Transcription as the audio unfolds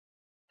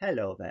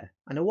Hello there,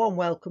 and a warm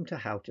welcome to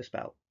How to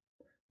Spell.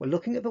 We're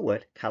looking at the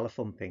word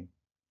callithumping.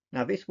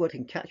 Now this word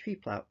can catch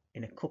people out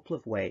in a couple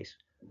of ways,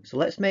 so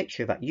let's make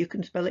sure that you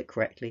can spell it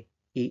correctly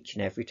each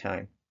and every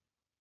time.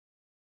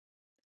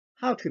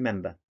 How to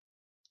remember.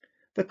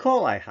 The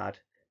call I had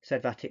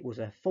said that it was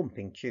a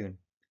thumping tune.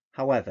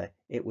 However,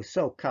 it was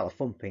so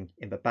callithumping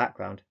in the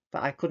background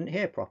that I couldn't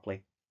hear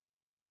properly.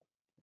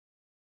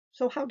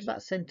 So how does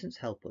that sentence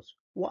help us?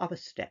 What are the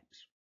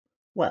steps?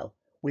 Well,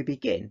 we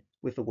begin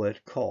with the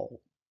word call.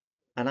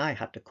 And I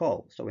had to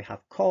call, so we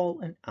have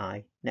call and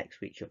I next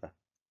to each other.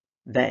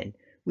 Then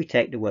we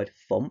take the word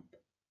thump,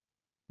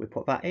 we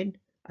put that in,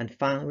 and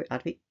finally we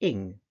add the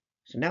ing.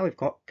 So now we've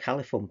got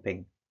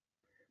callithumping.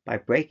 By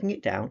breaking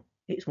it down,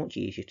 it's much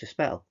easier to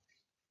spell.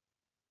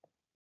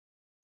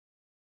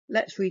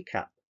 Let's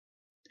recap.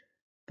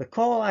 The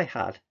call I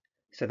had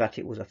said that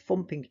it was a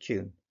thumping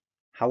tune.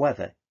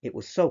 However, it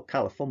was so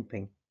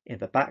callithumping in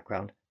the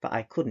background that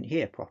I couldn't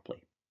hear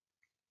properly.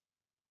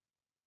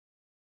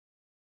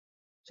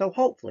 So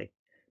hopefully,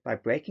 by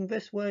breaking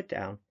this word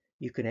down,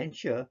 you can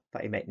ensure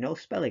that you make no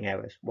spelling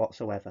errors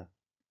whatsoever.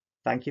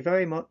 Thank you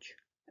very much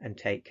and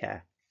take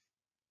care.